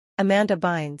Amanda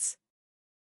Bynes.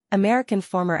 American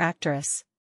former actress.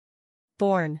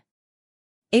 Born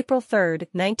April 3,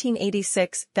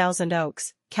 1986, Thousand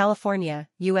Oaks, California,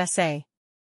 USA.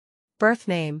 Birth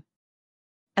name: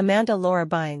 Amanda Laura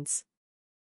Bynes.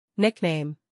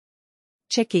 Nickname: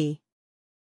 Chickie.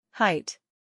 Height: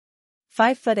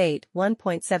 5'8",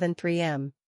 1.73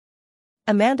 m.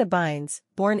 Amanda Bynes,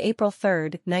 born April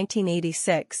 3,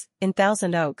 1986, in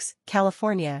Thousand Oaks,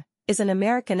 California, is an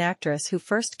American actress who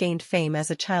first gained fame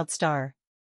as a child star.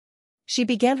 She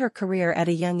began her career at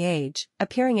a young age,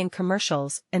 appearing in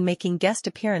commercials and making guest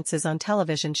appearances on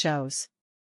television shows.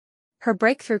 Her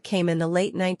breakthrough came in the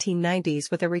late 1990s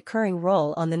with a recurring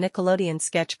role on the Nickelodeon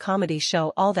sketch comedy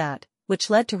show All That, which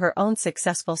led to her own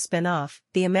successful spin-off,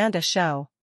 The Amanda Show.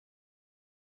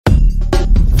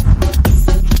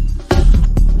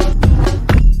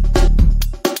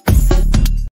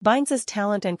 Bynes'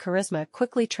 talent and charisma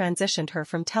quickly transitioned her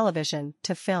from television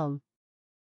to film.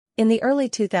 In the early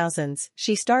 2000s,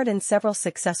 she starred in several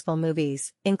successful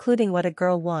movies, including What a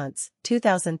Girl Wants,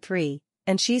 2003,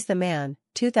 and She's the Man,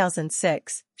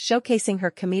 2006, showcasing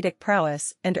her comedic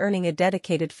prowess and earning a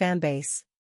dedicated fanbase.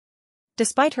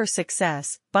 Despite her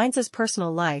success, Bynes'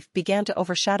 personal life began to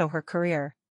overshadow her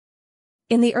career.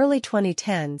 In the early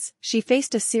 2010s, she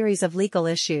faced a series of legal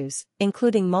issues,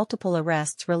 including multiple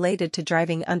arrests related to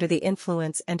driving under the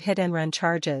influence and hit-and-run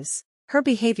charges. Her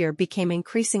behavior became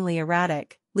increasingly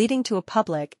erratic, leading to a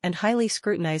public and highly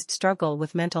scrutinized struggle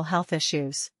with mental health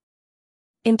issues.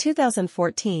 In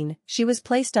 2014, she was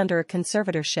placed under a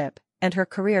conservatorship, and her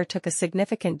career took a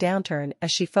significant downturn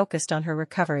as she focused on her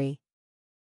recovery.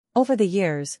 Over the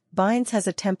years, Bynes has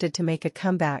attempted to make a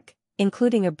comeback,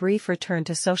 including a brief return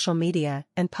to social media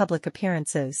and public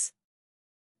appearances.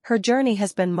 Her journey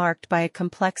has been marked by a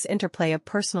complex interplay of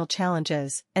personal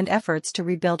challenges and efforts to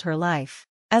rebuild her life.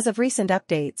 As of recent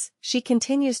updates, she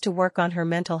continues to work on her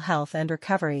mental health and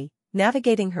recovery,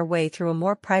 navigating her way through a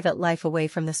more private life away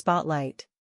from the spotlight.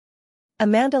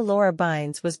 Amanda Laura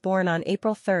Bynes was born on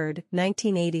April 3,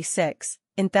 1986,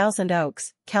 in Thousand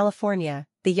Oaks, California,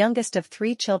 the youngest of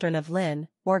 3 children of Lynn,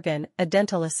 Morgan, a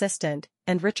dental assistant,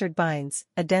 and Richard Bynes,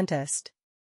 a dentist.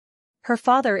 Her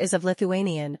father is of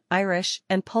Lithuanian, Irish,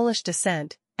 and Polish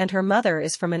descent, and her mother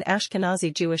is from an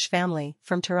Ashkenazi Jewish family,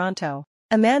 from Toronto.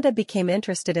 Amanda became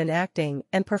interested in acting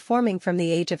and performing from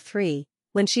the age of 3,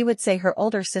 when she would say her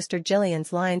older sister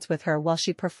Jillian's lines with her while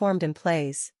she performed in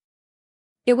plays.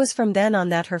 It was from then on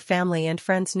that her family and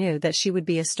friends knew that she would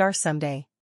be a star someday.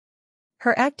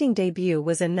 Her acting debut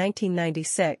was in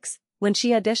 1996, when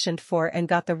she auditioned for and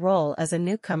got the role as a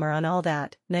newcomer on All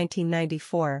That,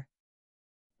 1994.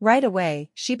 Right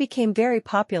away, she became very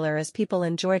popular as people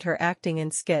enjoyed her acting in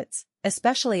skits,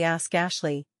 especially Ask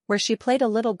Ashley, where she played a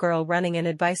little girl running an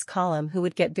advice column who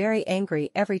would get very angry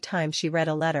every time she read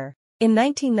a letter. In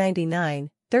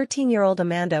 1999, 13-year-old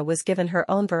Amanda was given her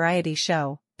own variety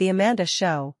show, The Amanda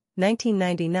Show,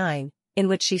 1999, in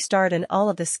which she starred in all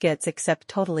of the skits except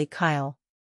Totally Kyle.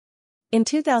 In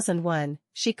 2001,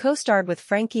 she co-starred with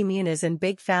Frankie Muniz in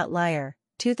Big Fat Liar,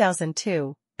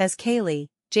 2002, as Kaylee,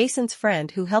 Jason's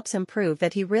friend who helps him prove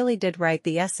that he really did write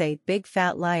the essay Big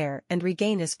Fat Liar and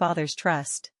regain his father's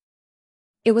trust.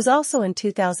 It was also in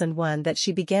 2001 that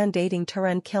she began dating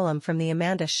Taran Killam from The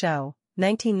Amanda Show,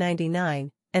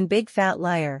 1999, and Big Fat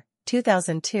Liar,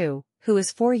 2002, who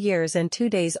is 4 years and 2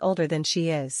 days older than she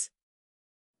is.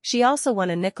 She also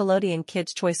won a Nickelodeon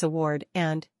Kids' Choice Award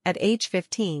and, at age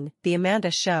 15, The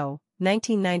Amanda Show,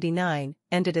 1999,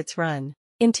 ended its run.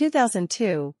 In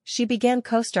 2002, she began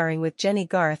co-starring with Jenny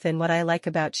Garth in What I Like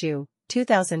About You,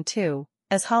 2002,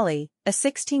 as Holly, a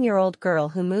 16-year-old girl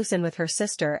who moves in with her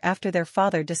sister after their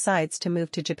father decides to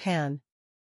move to Japan.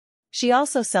 She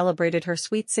also celebrated her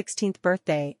sweet 16th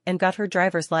birthday and got her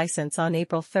driver's license on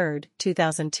April 3,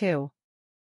 2002.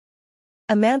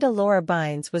 Amanda Laura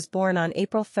Bynes was born on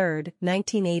April 3,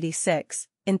 1986,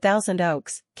 in Thousand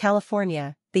Oaks,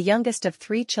 California, the youngest of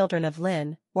 3 children of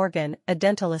Lynn, Morgan, a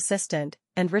dental assistant,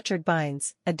 and Richard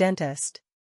Bynes, a dentist.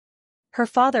 Her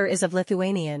father is of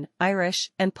Lithuanian,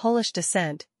 Irish, and Polish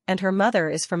descent, and her mother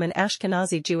is from an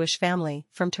Ashkenazi Jewish family,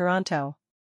 from Toronto.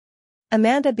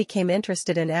 Amanda became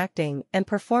interested in acting and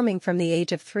performing from the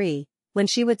age of 3, when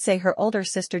she would say her older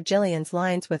sister Jillian's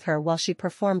lines with her while she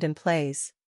performed in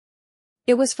plays.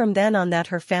 It was from then on that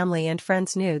her family and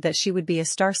friends knew that she would be a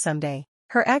star someday.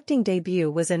 Her acting debut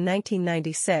was in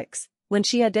 1996, when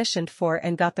she auditioned for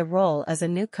and got the role as a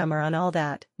newcomer on All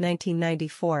That,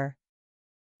 1994.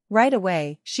 Right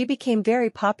away, she became very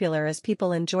popular as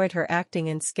people enjoyed her acting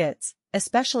in skits,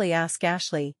 especially Ask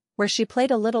Ashley, where she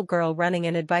played a little girl running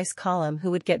an advice column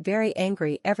who would get very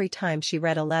angry every time she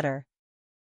read a letter.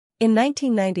 In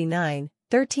 1999,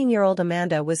 13-year-old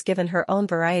Amanda was given her own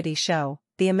variety show,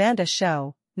 The Amanda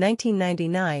Show,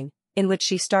 1999, in which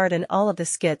she starred in all of the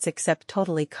skits except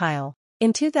Totally Kyle.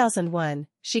 In 2001,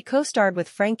 she co-starred with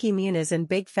Frankie Muniz in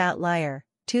Big Fat Liar,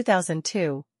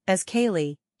 2002, as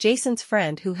Kaylee, Jason's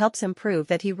friend who helps him prove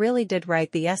that he really did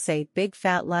write the essay Big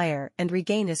Fat Liar and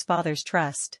regain his father's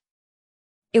trust.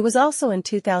 It was also in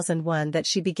 2001 that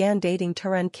she began dating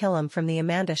Taran Killam from The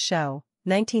Amanda Show,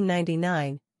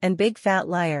 1999, and Big Fat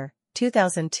Liar,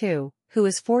 2002, who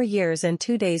is 4 years and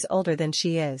 2 days older than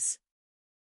she is.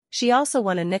 She also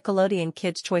won a Nickelodeon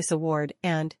Kids' Choice Award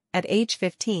and, at age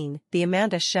 15, The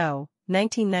Amanda Show,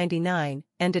 1999,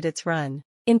 ended its run.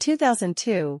 In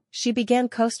 2002, she began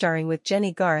co-starring with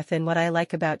Jenny Garth in What I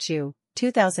Like About You,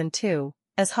 2002,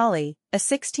 as Holly, a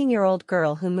 16-year-old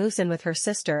girl who moves in with her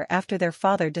sister after their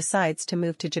father decides to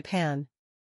move to Japan.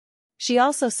 She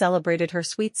also celebrated her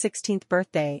sweet 16th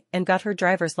birthday and got her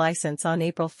driver's license on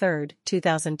April 3,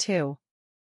 2002.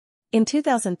 In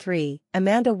 2003,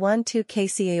 Amanda won 2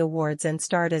 KCA awards and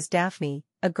starred as Daphne,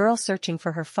 a girl searching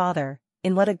for her father,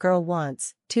 in What a Girl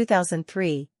Wants,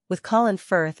 2003, with Colin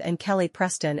Firth and Kelly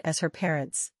Preston as her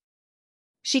parents.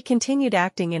 She continued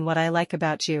acting in What I Like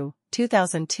About You,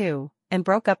 2002, and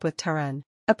broke up with Taran,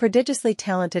 a prodigiously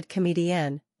talented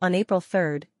comedian. On April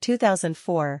 3,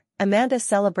 2004, Amanda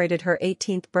celebrated her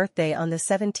 18th birthday on the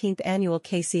 17th annual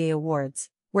KCA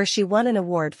Awards, where she won an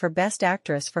award for Best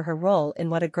Actress for her role in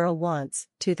What a Girl Wants,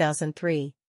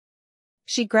 2003.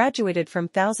 She graduated from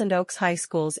Thousand Oaks High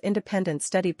School's Independent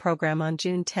Study Program on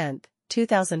June 10,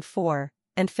 2004,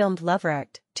 and filmed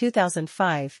Lovewrecked,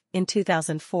 2005, in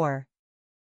 2004.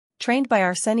 Trained by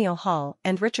Arsenio Hall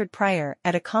and Richard Pryor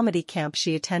at a comedy camp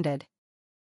she attended.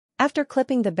 After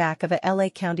clipping the back of a LA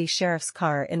County Sheriff's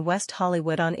car in West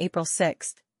Hollywood on April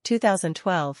 6,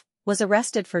 2012, was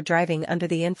arrested for driving under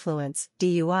the influence,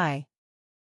 DUI.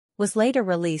 Was later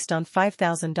released on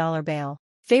 $5,000 bail.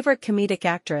 Favorite comedic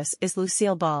actress is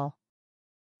Lucille Ball.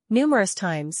 Numerous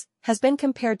times, has been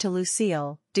compared to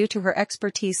Lucille, due to her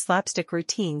expertise slapstick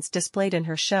routines displayed in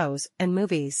her shows and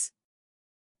movies.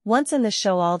 Once in the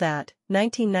show All That,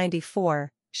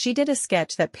 1994, she did a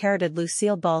sketch that parodied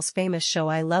Lucille Ball's famous show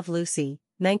I Love Lucy,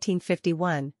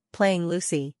 1951, playing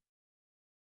Lucy.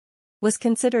 Was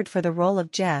considered for the role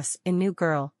of Jess in New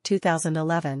Girl,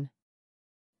 2011.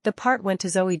 The part went to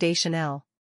Zooey Deschanel.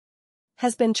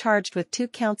 Has been charged with 2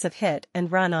 counts of hit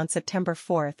and run on September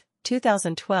 4,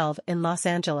 2012 in Los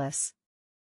Angeles.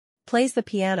 Plays the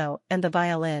piano and the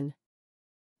violin.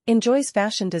 Enjoys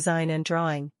fashion design and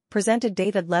drawing, presented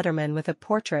David Letterman with a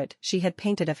portrait she had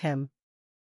painted of him.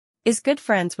 Is good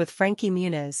friends with Frankie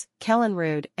Muniz, Kellen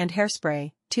Rude and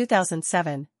Hairspray,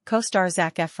 2007, co-star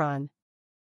Zac Efron.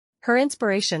 Her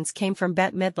inspirations came from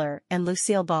Bette Midler and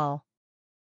Lucille Ball.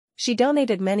 She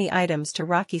donated many items to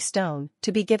Rocky Stone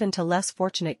to be given to less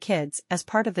fortunate kids as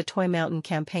part of the Toy Mountain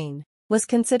campaign. Was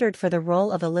considered for the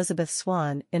role of Elizabeth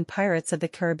Swann in Pirates of the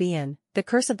Caribbean, The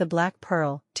Curse of the Black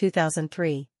Pearl,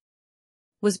 2003.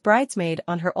 Was bridesmaid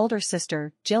on her older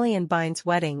sister Jillian Bynes'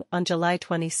 wedding on July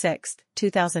 26,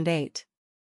 2008.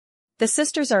 The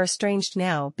sisters are estranged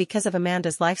now because of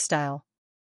Amanda's lifestyle.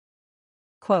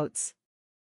 Quotes.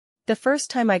 The first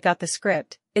time I got the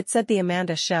script, it said The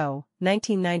Amanda Show,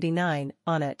 1999,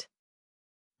 on it.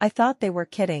 I thought they were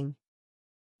kidding.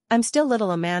 I'm still little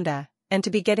Amanda, and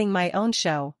to be getting my own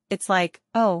show, it's like,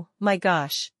 oh, my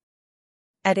gosh.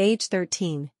 At age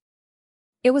 13.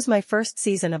 It was my first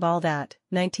season of All That,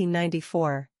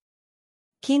 1994.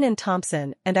 Kenan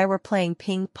Thompson and I were playing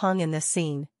ping pong in this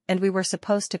scene, and we were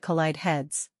supposed to collide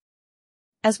heads.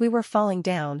 As we were falling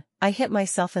down, I hit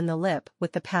myself in the lip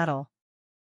with the paddle.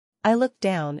 I looked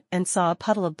down and saw a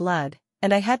puddle of blood,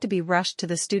 and I had to be rushed to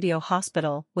the studio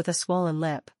hospital with a swollen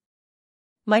lip.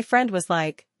 My friend was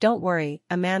like, "Don't worry,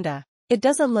 Amanda. It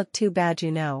doesn't look too bad,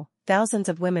 you know, thousands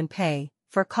of women pay,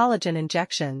 for collagen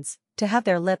injections, to have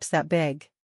their lips that big."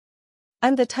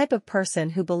 I'm the type of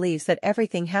person who believes that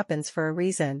everything happens for a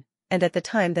reason, and at the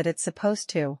time that it's supposed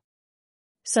to.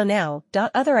 So now,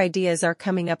 other ideas are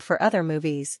coming up for other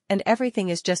movies, and everything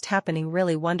is just happening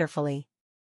really wonderfully.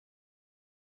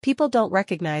 People don't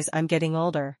recognize I'm getting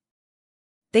older.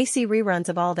 They see reruns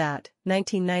of All That,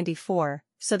 1994,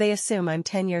 so they assume I'm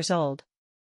 10 years old.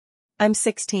 I'm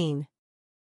 16.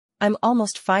 I'm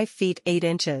almost 5 feet 8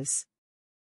 inches.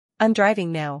 I'm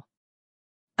driving now.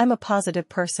 I'm a positive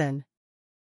person.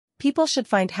 People should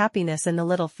find happiness in the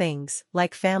little things,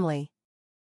 like family.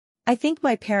 I think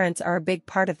my parents are a big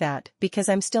part of that because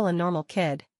I'm still a normal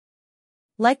kid.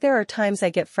 Like there are times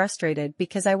I get frustrated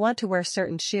because I want to wear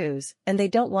certain shoes and they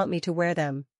don't want me to wear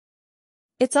them.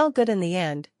 It's all good in the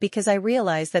end because I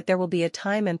realize that there will be a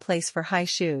time and place for high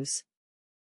shoes.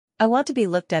 I want to be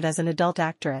looked at as an adult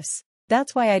actress.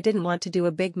 That's why I didn't want to do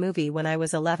a big movie when I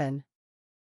was 11.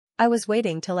 I was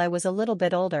waiting till I was a little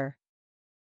bit older.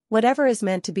 Whatever is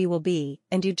meant to be will be,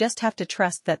 and you just have to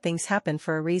trust that things happen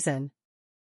for a reason.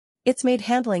 It's made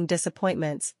handling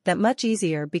disappointments that much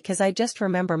easier because I just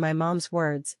remember my mom's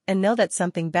words and know that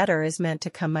something better is meant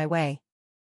to come my way.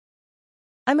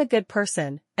 I'm a good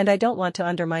person, and I don't want to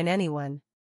undermine anyone.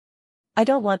 I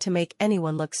don't want to make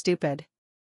anyone look stupid.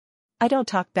 I don't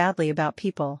talk badly about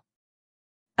people.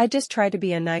 I just try to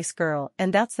be a nice girl,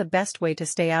 and that's the best way to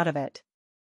stay out of it.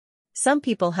 Some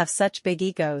people have such big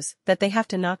egos that they have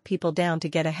to knock people down to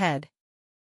get ahead.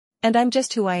 And I'm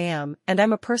just who I am, and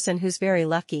I'm a person who's very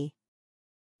lucky.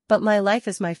 But my life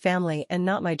is my family and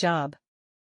not my job.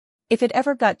 If it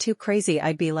ever got too crazy,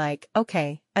 I'd be like,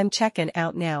 okay, I'm checking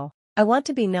out now. I want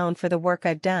to be known for the work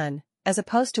I've done, as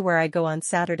opposed to where I go on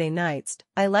Saturday nights.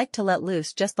 I like to let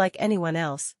loose just like anyone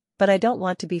else, but I don't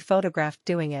want to be photographed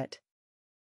doing it.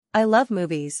 I love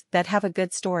movies that have a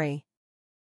good story.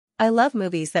 I love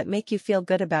movies that make you feel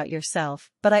good about yourself,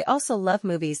 but I also love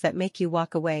movies that make you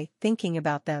walk away thinking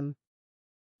about them.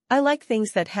 I like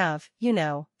things that have,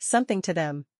 something to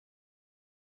them.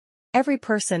 Every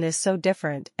person is so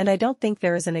different, and I don't think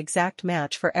there is an exact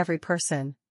match for every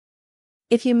person.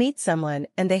 If you meet someone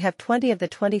and they have 20 of the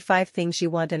 25 things you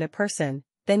want in a person,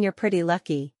 then you're pretty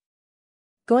lucky.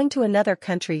 Going to another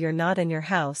country, you're not in your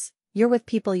house, you're with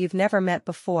people you've never met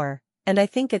before, and I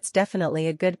think it's definitely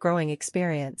a good growing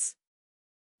experience.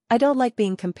 I don't like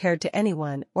being compared to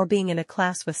anyone or being in a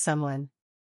class with someone.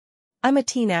 I'm a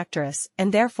teen actress,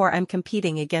 and therefore I'm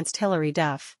competing against Hilary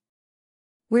Duff.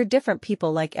 We're different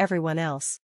people like everyone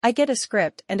else. I get a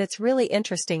script, and it's really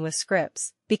interesting with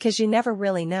scripts, because you never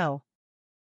really know.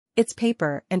 It's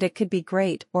paper, and it could be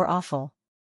great or awful.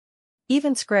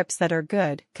 Even scripts that are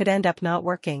good could end up not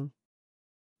working.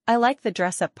 I like the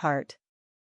dress-up part.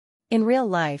 In real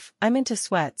life, I'm into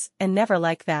sweats and never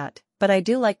like that, but I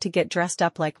do like to get dressed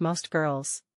up like most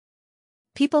girls.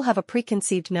 People have a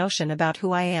preconceived notion about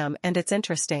who I am, and it's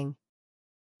interesting.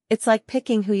 It's like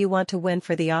picking who you want to win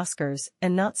for the Oscars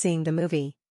and not seeing the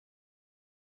movie.